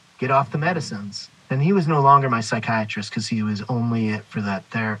 and get off the medicines. And he was no longer my psychiatrist, because he was only it for that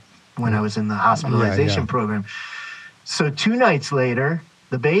there when I was in the hospitalization program. So 2 nights later,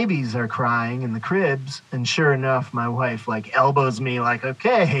 the babies are crying in the cribs. And sure enough, my wife like elbows me like,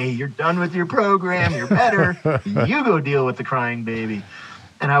 okay, you're done with your program. You're better. You go deal with the crying baby.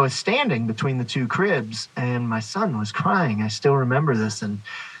 And I was standing between the 2 cribs, and my son was crying. I still remember this. And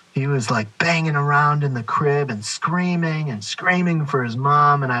he was like banging around in the crib and screaming for his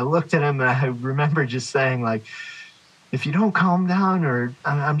mom. And I looked at him, and I remember just saying like, if you don't calm down, or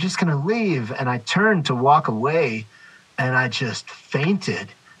I'm just going to leave. And I turned to walk away, and I just fainted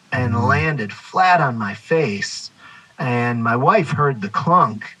and landed flat on my face. And my wife heard the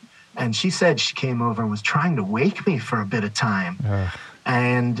clunk, and she said she came over and was trying to wake me for a bit of time.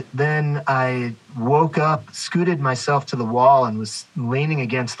 And then I woke up, scooted myself to the wall, and was leaning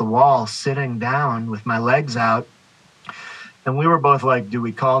against the wall, sitting down with my legs out. And we were both like, do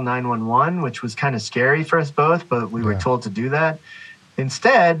we call 911? Which was kind of scary for us both, but we were told to do that.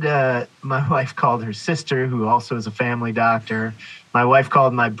 Instead, my wife called her sister, who also is a family doctor. My wife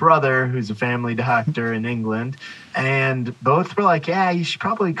called my brother, who's a family doctor in England. And both were like, yeah, you should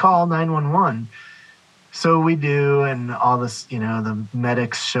probably call 911. So we do, and all this, the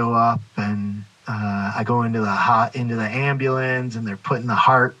medics show up, and I go into the ambulance, and they're putting the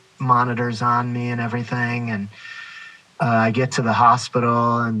heart monitors on me and everything. And I get to the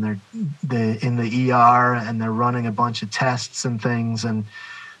hospital, and they're in the ER, and they're running a bunch of tests and things. And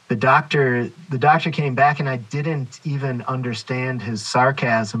the doctor came back, and I didn't even understand his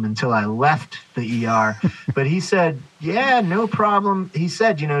sarcasm until I left the ER. But he said, yeah, no problem. He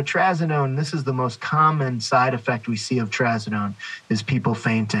said, trazodone, this is the most common side effect we see of trazodone, is people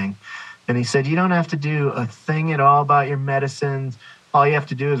fainting. And he said, you don't have to do a thing at all about your medicines. all you have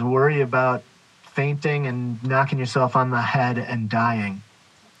to do is worry about fainting and knocking yourself on the head and dying.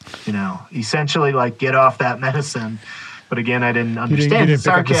 Essentially like get off that medicine. But again, I didn't understand the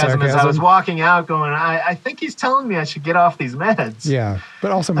sarcasm as I was walking out going, I think he's telling me I should get off these meds. Yeah,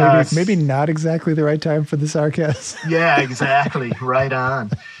 but also maybe not exactly the right time for the sarcasm. Yeah, exactly. Right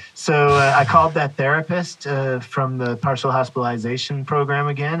on. So I called that therapist from the partial hospitalization program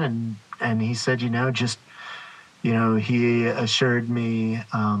again, and he said, he assured me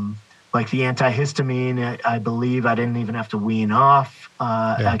like the antihistamine, I believe I didn't even have to wean off.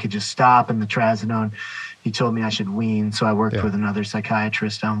 I could just stop, and the trazodone, he told me I should wean. So I worked with another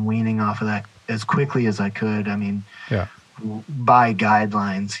psychiatrist on weaning off of that as quickly as I could. I mean, by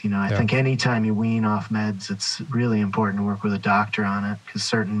guidelines, I think anytime you wean off meds, it's really important to work with a doctor on it, because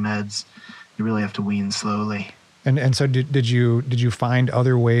certain meds, you really have to wean slowly. And so did you find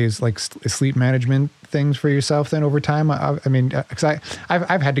other ways, like sleep management things for yourself then over time? I mean, because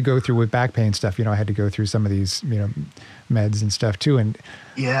I've had to go through with back pain stuff. I had to go through some of these meds and stuff too. And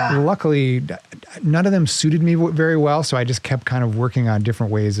luckily, none of them suited me very well. So I just kept kind of working on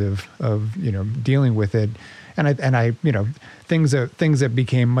different ways of dealing with it. And I things that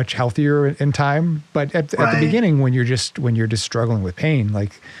became much healthier in time. But at the beginning, when you're just struggling with pain,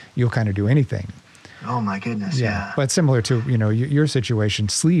 like you'll kind of do anything. Oh my goodness! Yeah. But similar to your situation,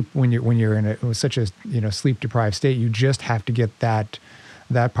 sleep when you're in such a sleep deprived state, you just have to get that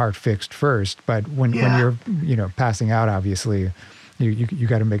part fixed first. But when you're passing out, obviously, you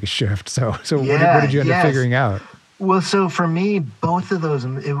got to make a shift. So what did you end up figuring out? Well, so for me, both of those,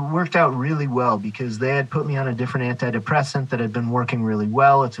 it worked out really well because they had put me on a different antidepressant that had been working really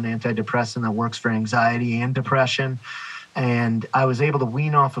well. It's an antidepressant that works for anxiety and depression. And I was able to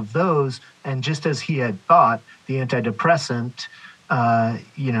wean off of those. And just as he had thought, the antidepressant,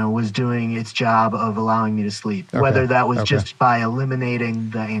 was doing its job of allowing me to sleep. Okay. Whether that was just by eliminating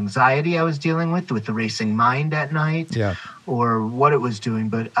the anxiety I was dealing with the racing mind at night, or what it was doing.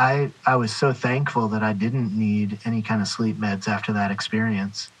 But I was so thankful that I didn't need any kind of sleep meds after that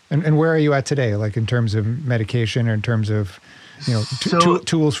experience. And where are you at today, like in terms of medication or in terms of,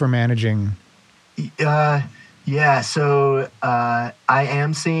 tools for managing? So I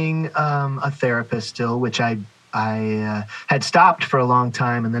am seeing a therapist still, which I had stopped for a long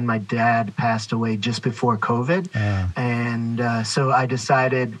time, and then my dad passed away just before COVID. And so I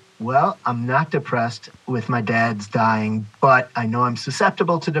decided, well, I'm not depressed with my dad's dying, but I know I'm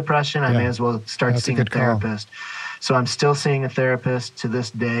susceptible to depression. I may as well start seeing a therapist. So I'm still seeing a therapist to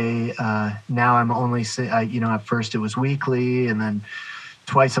this day. Now I'm only, at first it was weekly and then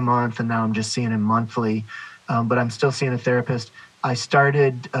twice a month, and now I'm just seeing him monthly. But I'm still seeing a therapist. I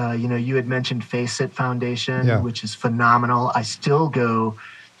started, you had mentioned Face It Foundation, which is phenomenal. I still go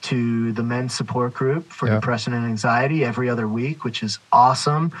to the men's support group for depression and anxiety every other week, which is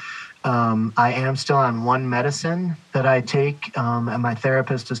awesome. I am still on one medicine that I take, and my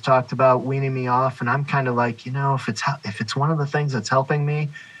therapist has talked about weaning me off. And I'm kind of like, if it's one of the things that's helping me,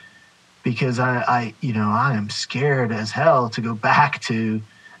 because I am scared as hell to go back to.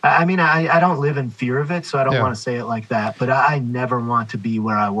 I mean, I don't live in fear of it, so I don't want to say it like that, but I never want to be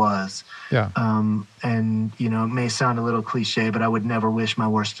where I was. And, it may sound a little cliche, but I would never wish my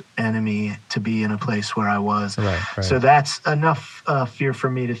worst enemy to be in a place where I was. Right. So that's enough fear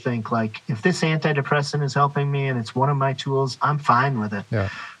for me to think, like, if this antidepressant is helping me and it's one of my tools, I'm fine with it.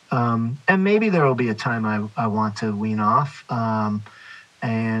 And maybe there will be a time I want to wean off,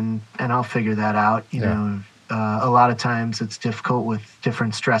 and I'll figure that out, you know. A lot of times it's difficult with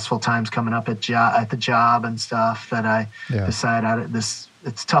different stressful times coming up at the job and stuff that I decide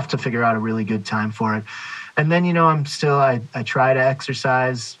it's tough to figure out a really good time for it. And then, I'm still, I try to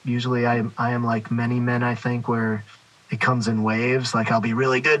exercise. Usually I am like many men, I think, where it comes in waves. Like I'll be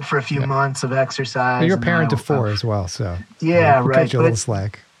really good for a few months of exercise. Well, you're a parent of 4 as well. So right. Cut you a little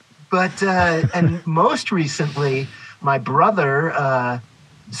slack. But, and most recently, my brother,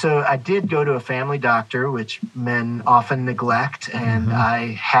 so I did go to a family doctor, which men often neglect, and I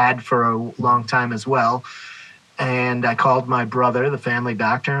had for a long time as well. And I called my brother, the family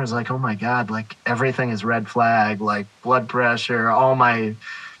doctor, and I was like, oh my God, like everything is red flag, like blood pressure, all my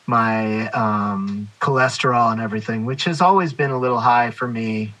cholesterol and everything, which has always been a little high for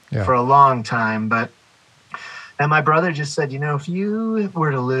me for a long time. And my brother just said, if you were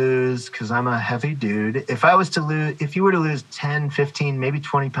to lose, because I'm a heavy dude, if you were to lose 10, 15, maybe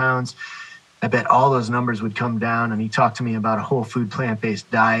 20 pounds, I bet all those numbers would come down. And he talked to me about a whole food, plant-based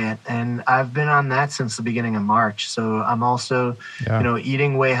diet. And I've been on that since the beginning of March. So I'm also,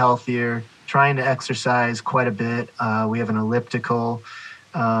 eating way healthier, trying to exercise quite a bit. We have an elliptical.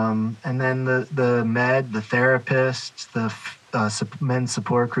 And then the therapist, men's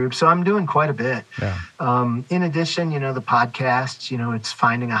support group. So I'm doing quite a bit. Yeah. In addition, the podcasts, it's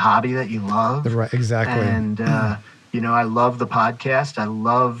finding a hobby that you love. Exactly. And, I love the podcast. I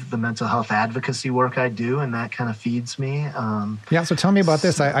love the mental health advocacy work I do, and that kind of feeds me. So tell me about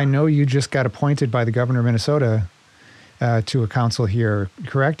this. I know you just got appointed by the governor of Minnesota to a council here,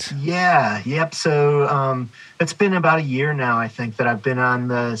 correct? Yeah. Yep. So it's been about a year now, I think, that I've been on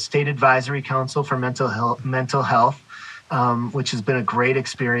the State Advisory Council for Mental Health, which has been a great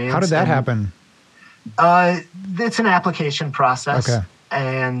experience. How did that happen? It's an application process. Okay.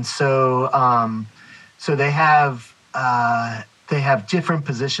 And so they have different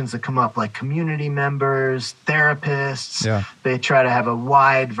positions that come up, like community members, therapists. Yeah. They try to have a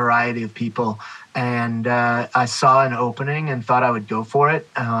wide variety of people. And I saw an opening and thought I would go for it.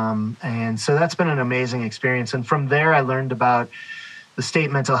 And so that's been an amazing experience. And from there, I learned about the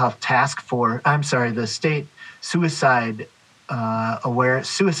State Mental Health the State Suicide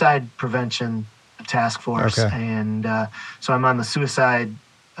Prevention Task Force. Okay. And so I'm on the Suicide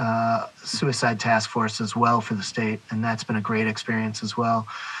Task Force as well for the state. And that's been a great experience as well.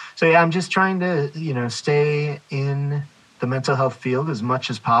 So yeah, I'm just trying to, stay in the mental health field as much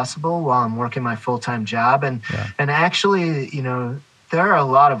as possible while I'm working my full-time job. And actually, there are a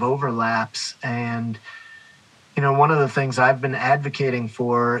lot of overlaps. And, one of the things I've been advocating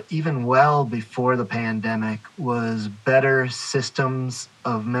for even well before the pandemic was better systems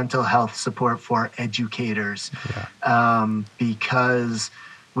of mental health support for educators. Because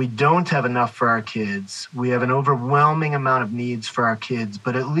we don't have enough for our kids. We have an overwhelming amount of needs for our kids,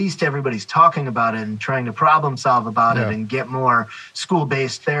 but at least everybody's talking about it and trying to problem solve about it and get more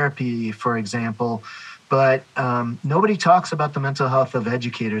school-based therapy, for example. But nobody talks about the mental health of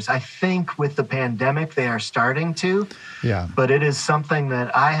educators. I think with the pandemic, they are starting to. Yeah. But it is something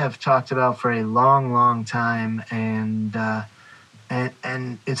that I have talked about for a long, long time, and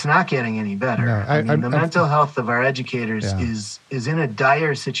it's not getting any better. No, the mental health of our educators is in a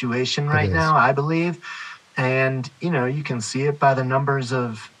dire situation right now, I believe. And, you can see it by the numbers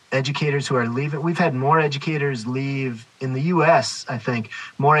of educators who are leaving. We've had more educators leave in the U.S., I think,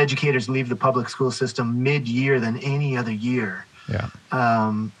 more educators leave the public school system mid-year than any other year. Yeah.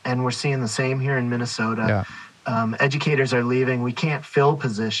 And we're seeing the same here in Minnesota. Yeah. Educators are leaving. We can't fill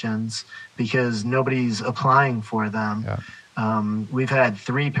positions because nobody's applying for them. Yeah. We've had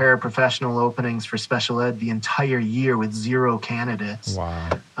 3 paraprofessional openings for special ed the entire year with 0 candidates.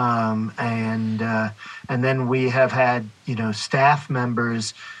 Wow. And then we have had, staff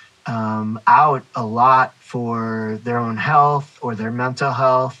members out a lot for their own health or their mental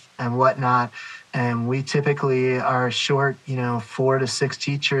health and whatnot. And we typically are short, 4 to 6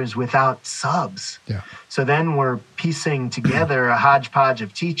 teachers without subs. Yeah. So then we're piecing together a hodgepodge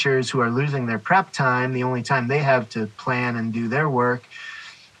of teachers who are losing their prep time, the only time they have to plan and do their work.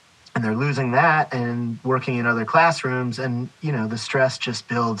 And they're losing that and working in other classrooms. And, the stress just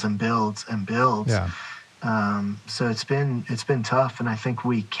builds and builds and builds. Yeah. So it's been tough, and I think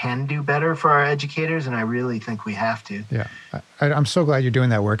we can do better for our educators, and I really think we have to. Yeah, I'm so glad you're doing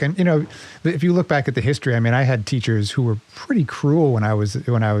that work. And if you look back at the history, I had teachers who were pretty cruel when I was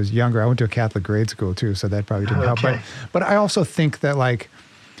younger. I went to a Catholic grade school too, so that probably didn't help. But I also think that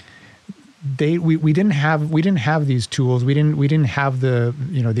we didn't have these tools. We didn't have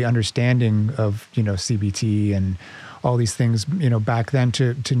the understanding of CBT and all these things, back then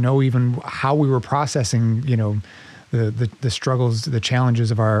to know even how we were processing, the struggles, the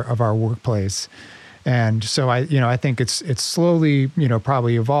challenges of our workplace. And so I think it's slowly,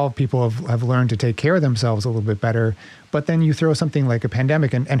 probably evolved. People have learned to take care of themselves a little bit better. But then you throw something like a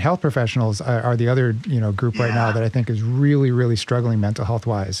pandemic, and health professionals are the other, group right now that I think is really, really struggling mental health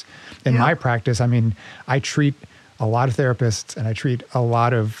wise. In my practice, I treat a lot of therapists, and I treat a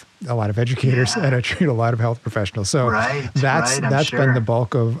lot of educators, and I treat a lot of health professionals. So that's been the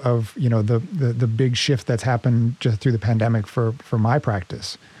bulk of the big shift that's happened just through the pandemic for my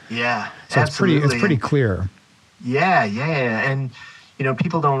practice. Yeah, so absolutely. It's pretty clear. Yeah. And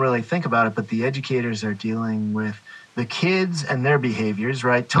people don't really think about it, but the educators are dealing with the kids and their behaviors,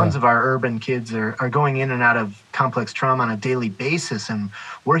 right? Tons of our urban kids are going in and out of complex trauma on a daily basis. And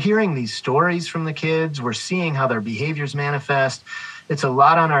we're hearing these stories from the kids. We're seeing how their behaviors manifest. It's a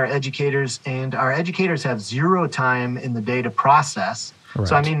lot on our educators, and our educators have 0 time in the day to process. Right.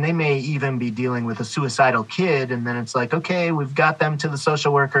 So, they may even be dealing with a suicidal kid, and then it's like, okay, we've got them to the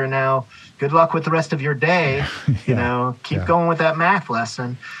social worker now. Good luck with the rest of your day. Keep going with that math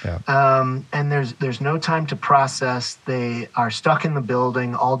lesson. Yeah. And there's no time to process. They are stuck in the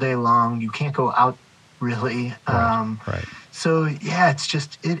building all day long. You can't go out really. Right. So,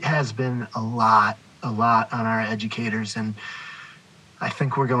 it has been a lot. a lot on our educators, and I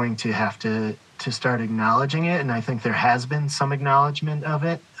think we're going to have to start acknowledging it, and I think there has been some acknowledgement of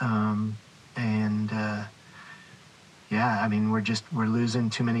it. Yeah, I mean, we're losing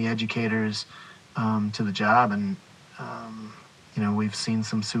too many educators to the job, and we've seen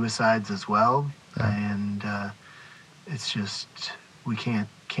some suicides as well, and it's just we can't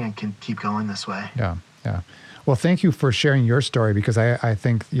keep going this way. Yeah, yeah. Well, thank you for sharing your story, because I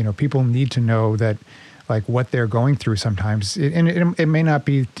think people need to know that, like, what they're going through sometimes, and it may not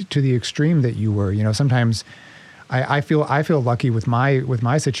be to the extreme that you were. Sometimes I feel lucky with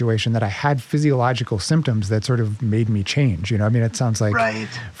my situation that I had physiological symptoms that sort of made me change. I mean, it sounds like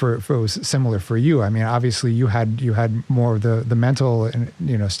for it was similar for you. I mean, obviously you had more of the mental and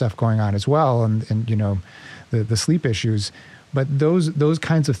stuff going on as well, and the sleep issues. But those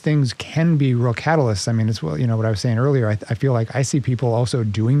kinds of things can be real catalysts. I mean, it's what I was saying earlier. I feel like I see people also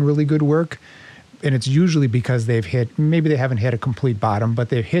doing really good work, and it's usually because maybe they haven't hit a complete bottom, but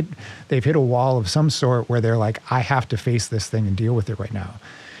they've hit a wall of some sort where they're like, I have to face this thing and deal with it right now.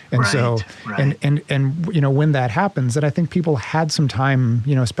 And and when that happens, and I think people had some time,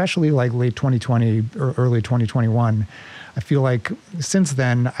 especially like late 2020 or early 2021, I feel like since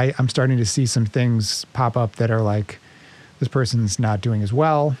then I'm starting to see some things pop up that are like, this person's not doing as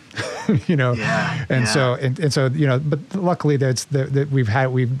well, So but luckily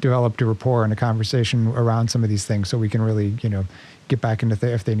we've developed a rapport and a conversation around some of these things, so we can really, get back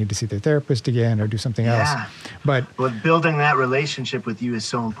into if they need to see their therapist again or do something else. But building that relationship with you is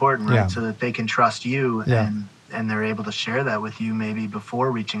so important, right? So that they can trust you and they're able to share that with you maybe before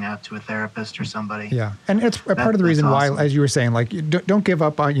reaching out to a therapist or somebody. Yeah, and it's part of the reason why, as you were saying, like, don't give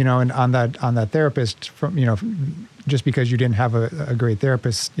up on on that therapist from just because you didn't have a great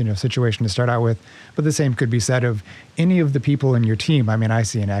therapist situation to start out with. But the same could be said of any of the people in your team. I mean, I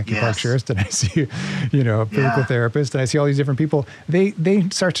see an acupuncturist and I see a physical therapist, and I see all these different people. They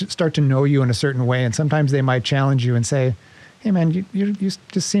start to know you in a certain way, and sometimes they might challenge you and say, hey man, you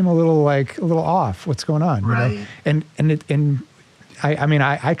just seem a little off. What's going on? Right. I mean,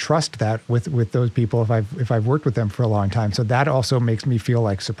 I trust that with those people if I've worked with them for a long time. So that also makes me feel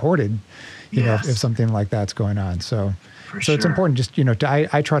like supported, if something like that's going on. So it's important just,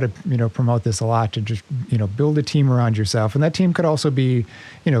 I try to, promote this a lot, to just, build a team around yourself. And that team could also be,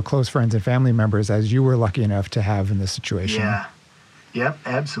 close friends and family members, as you were lucky enough to have in this situation. Yeah. Yep,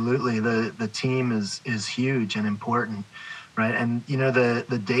 absolutely. The team is huge and important. Right. And,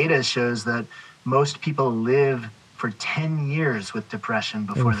 the data shows that most people live for 10 years with depression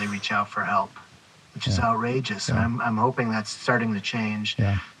before they reach out for help, which is outrageous. Yeah. And I'm hoping that's starting to change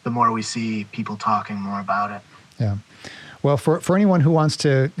the more we see people talking more about it. Yeah. Well, for anyone who wants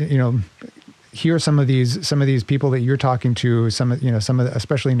to, hear some of these people that you're talking to,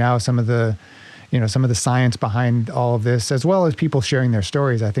 especially now, some of the science behind all of this, as well as people sharing their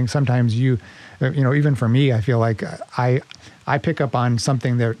stories. I think sometimes even for me, I feel like I pick up on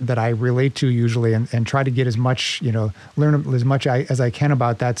something that I relate to usually, and try to get as much, learn as much as I can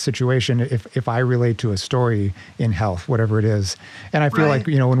about that situation if I relate to a story in health, whatever it is. And I feel like,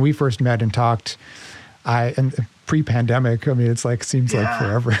 when we first met and talked, and pre-pandemic, I mean, it's like, seems like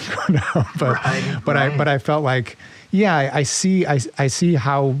forever ago now, but I felt like, I see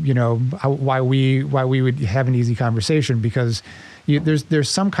how, why we would have an easy conversation, because there's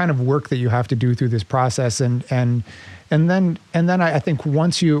some kind of work that you have to do through this process, and then I think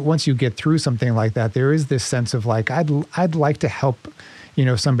once you get through something like that, there is this sense of like, I'd like to help,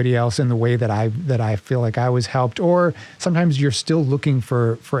 somebody else in the way that I feel like I was helped. Or sometimes you're still looking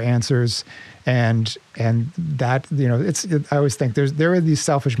for answers, and that, I always think there are these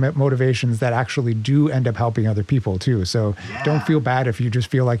selfish motivations that actually do end up helping other people too. So don't feel bad if you just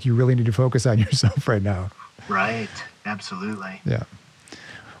feel like you really need to focus on yourself right now. Right. Absolutely. Yeah.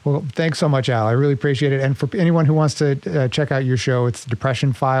 Well, thanks so much, Al. I really appreciate it. And for anyone who wants to check out your show, it's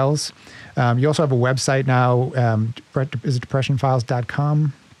Depression Files. You also have a website now. Is it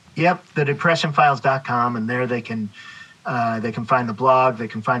depressionfiles.com? Yep, thedepressionfiles.com, and there they can find the blog, they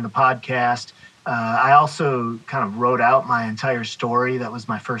can find the podcast. I also kind of wrote out my entire story. That was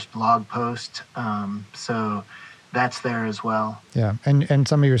my first blog post. So that's there as well. Yeah, and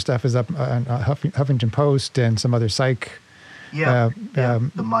some of your stuff is up on Huffington Post and some other psych the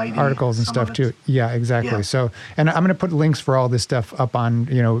Mighty articles and stuff too. Yeah, exactly. Yeah. So, and I'm going to put links for all this stuff up on,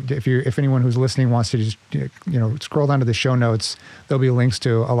 if anyone who's listening wants to just, scroll down to the show notes, there'll be links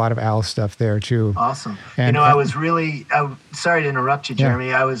to a lot of Al's stuff there too. Awesome. And I was really, sorry to interrupt you, Jeremy.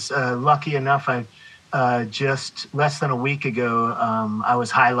 Yeah. I was lucky enough. I just less than a week ago, I was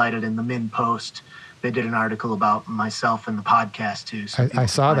highlighted in the Min Post they did an article about myself and the podcast too. So I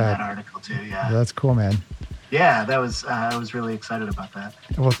saw that article too. Yeah. That's cool, man. Yeah, that was, I was really excited about that.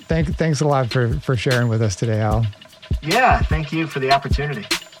 Well, thanks a lot for sharing with us today, Al. Yeah, thank you for the opportunity.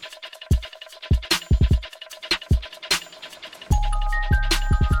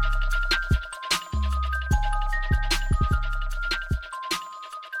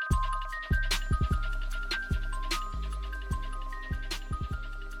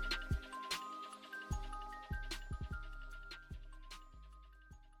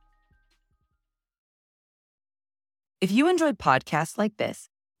 If you enjoyed podcasts like this,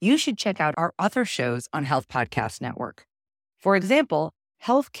 you should check out our other shows on Health Podcast Network. For example,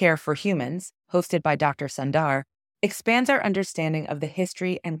 Healthcare for Humans, hosted by Dr. Sundar, expands our understanding of the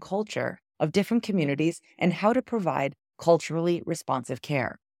history and culture of different communities and how to provide culturally responsive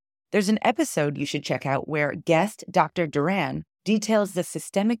care. There's an episode you should check out where guest Dr. Duran details the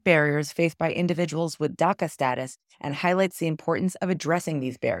systemic barriers faced by individuals with DACA status and highlights the importance of addressing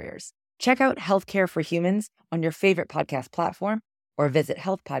these barriers. Check out Healthcare for Humans on your favorite podcast platform or visit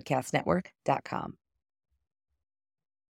healthpodcastnetwork.com.